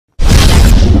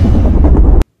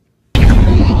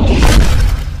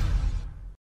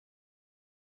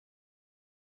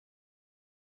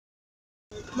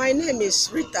My name is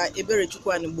Rita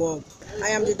Eberechukwu. I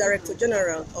am the Director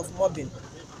General of MOBIN.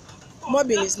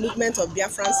 MOBIN is Movement of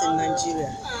Biafrans in Nigeria.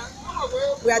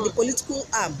 We are the political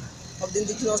arm of the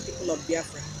indigenous people of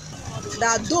Biafra.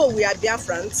 That though we are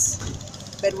Biafrans,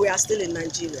 but we are still in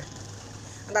Nigeria.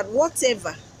 And that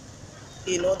whatever,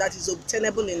 that is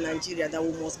obtainable in Nigeria, that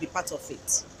we must be part of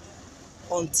it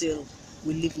until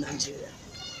we leave Nigeria.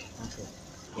 Okay.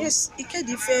 Yes,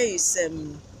 IKEDIFE is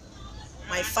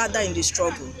my father in the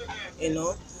struggle,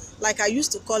 Like I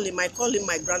used to call him, I call him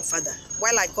my grandfather,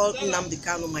 while I call Nnamdi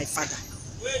Kanu my father,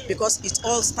 because it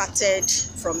all started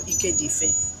from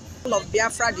IKEDIFE. All of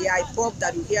Biafra, the IPOB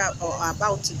that you hear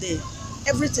about today,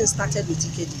 everything started with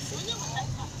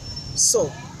IKEDIFE. So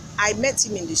I met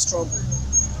him in the struggle,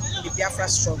 the Biafra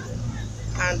struggle,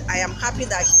 and I am happy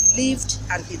that he lived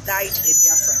and he died a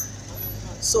Biafra.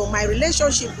 So my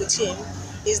relationship with him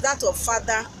is that of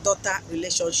father-daughter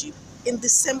relationship in the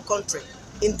same country,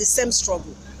 in the same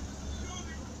struggle.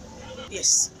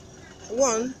 Yes.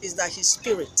 One is that his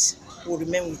spirit will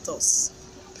remain with us.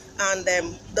 And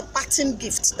the parting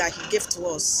gift that he gave to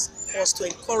us was to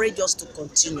encourage us to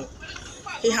continue.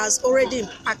 He has already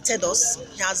impacted us.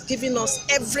 He has given us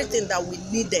everything that we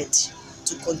needed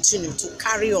to continue, to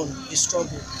carry on the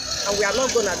struggle. And we are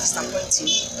not going to disappoint him.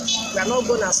 We are not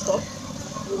going to stop.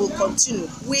 We will continue.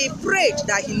 We prayed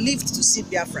that he lived to see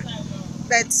Biafra.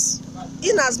 But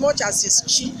in as much as his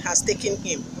chi has taken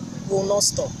him, we will not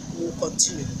stop. We will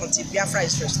continue until Biafra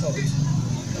is restored.